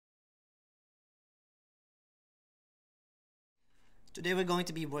Today we're going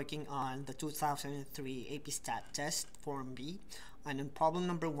to be working on the 2003 AP Stat test, Form B. And in problem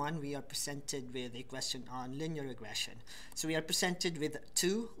number 1, we are presented with a question on linear regression. So we are presented with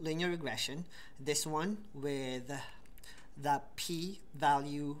two linear regression. This one with the p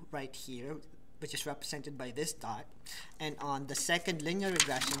value right here, which is represented by this dot. And on the second linear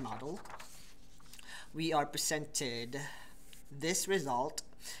regression model, we are presented this result.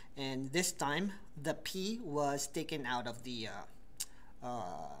 And this time, the p was taken out of the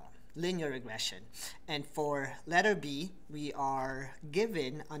linear regression. And for letter B, we are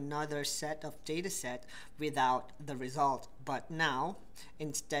given another set of data set without the result. But now,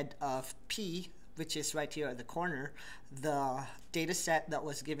 instead of P, which is right here at the corner, the data set that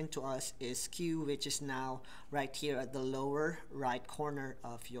was given to us is Q, which is now right here at the lower right corner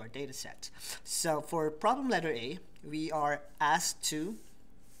of your data set. So for problem letter A, we are asked to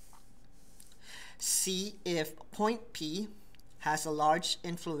see if point P has a large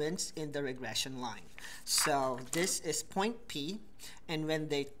influence in the regression line. So this is point P, and when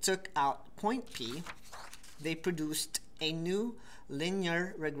they took out point P, they produced a new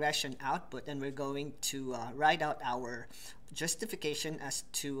linear regression output, and we're going to write out our justification as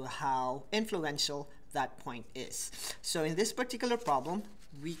to how influential that point is. So in this particular problem,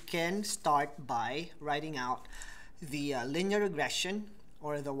 we can start by writing out the linear regression,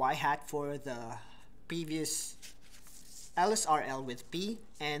 or the y hat, for the previous LSRL with P,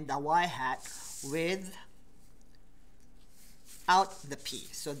 and the y hat without the P.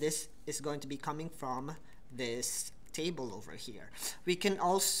 So this is going to be coming from this table over here. We can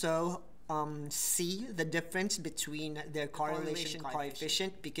also see the difference between their correlation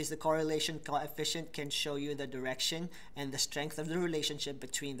coefficient, because the correlation coefficient can show you the direction and the strength of the relationship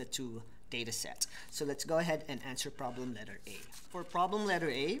between the two data sets. So let's go ahead and answer problem letter A. For problem letter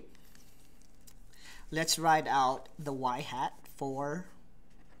A, let's write out the y hat for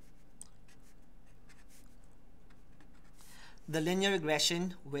the linear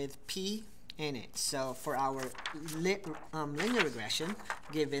regression with P in it. So for our linear regression,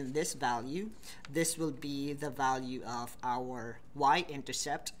 given this value, this will be the value of our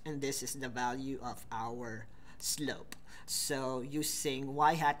y-intercept, and this is the value of our slope. So using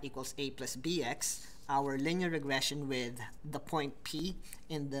y hat equals a plus bx, our linear regression with the point P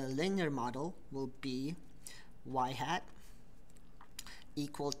in the linear model will be y hat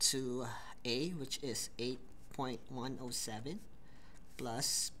equal to a, which is 8.107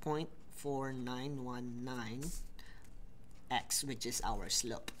 plus 0.4919 x, which is our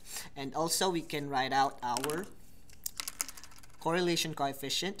slope. And also we can write out our correlation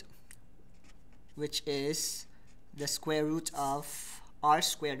coefficient, which is the square root of r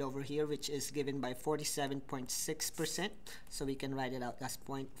squared over here, which is given by 47.6%. So we can write it out as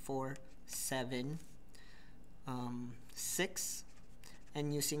 0.476.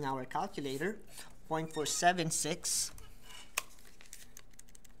 And using our calculator, 0.476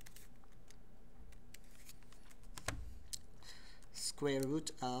 square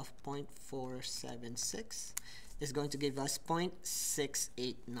root of 0.476 is going to give us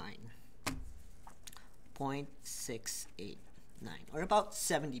 0.689. 0.689, or about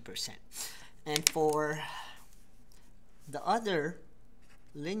 70%. And for the other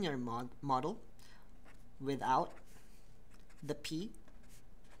linear model without the P,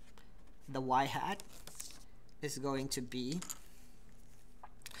 the y hat is going to be,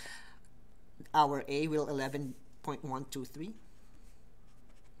 our A will 11.123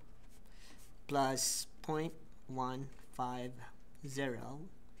 plus 0.150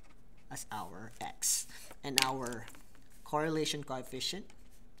 as our x, and our correlation coefficient,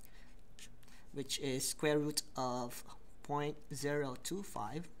 which is square root of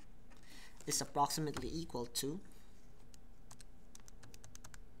 0.025, is approximately equal to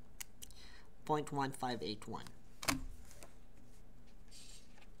 0.1581.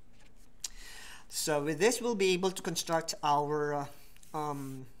 So with this, we'll be able to construct our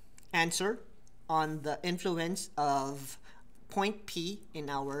answer on the influence of point P in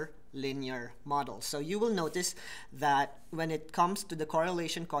our linear model. So you will notice that when it comes to the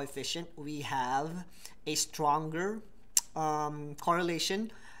correlation coefficient, we have a stronger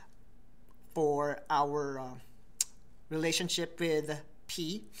correlation for our relationship with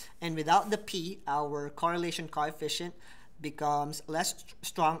P, and without the P, our correlation coefficient becomes less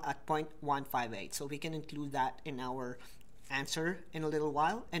strong at 0.158. So we can include that in our answer in a little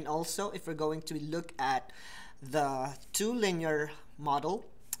while. And also, if we're going to look at the two linear model,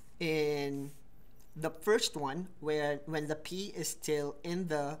 in the first one, when the P is still in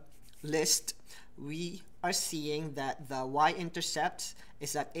the list, we are seeing that the y-intercept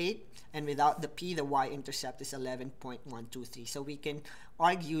is at 8, and without the p, the y-intercept is 11.123. So we can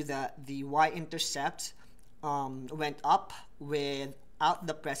argue that the y-intercept went up without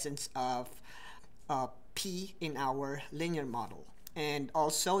the presence of p in our linear model. And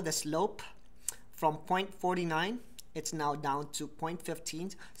also the slope from 0.49, it's now down to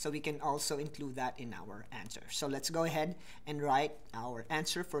 0.15, so we can also include that in our answer. So let's go ahead and write our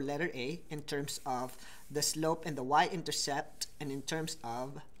answer for letter A in terms of the slope and the y-intercept, and in terms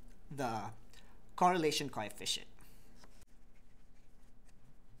of the correlation coefficient.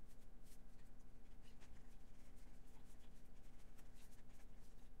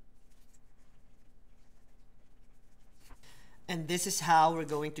 And this is how we're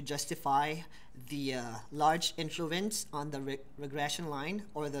going to justify the large influence on the regression line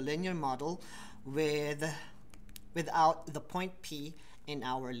or the linear model without the point P in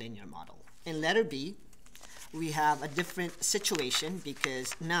our linear model. In letter B, we have a different situation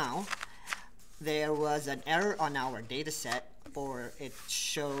because now there was an error on our data set, or it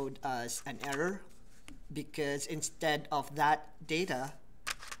showed us an error because instead of that data,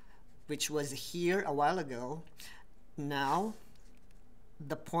 which was here a while ago, now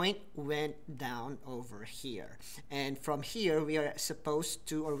the point went down over here, and from here we are supposed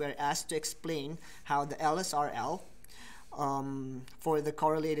to, or we're asked to explain how the LSRL for the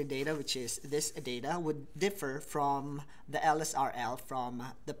correlated data, which is this data, would differ from the LSRL from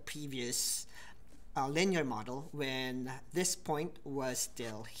the previous linear model when this point was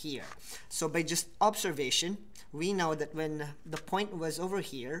still here. So by just observation, we know that when the point was over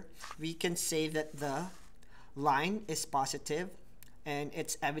here, we can say that the line is positive, and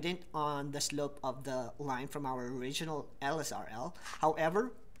it's evident on the slope of the line from our original LSRL.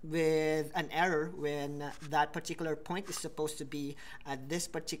 However, with an error when that particular point is supposed to be at this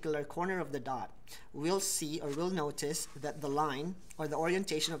particular corner of the dot, we'll see, or we'll notice, that the line or the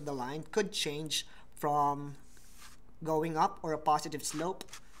orientation of the line could change from going up or a positive slope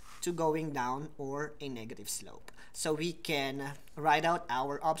to going down or a negative slope. So we can write out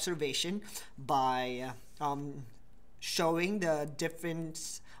our observation by showing the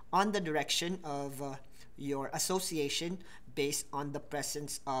difference on the direction of your association based on the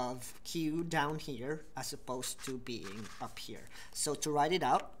presence of Q down here as opposed to being up here. So to write it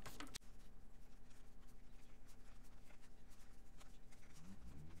out,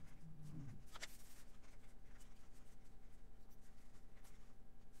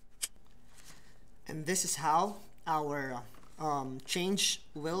 and this is how our change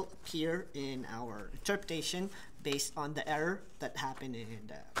will appear in our interpretation based on the error that happened in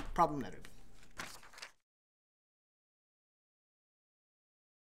the problem letter B.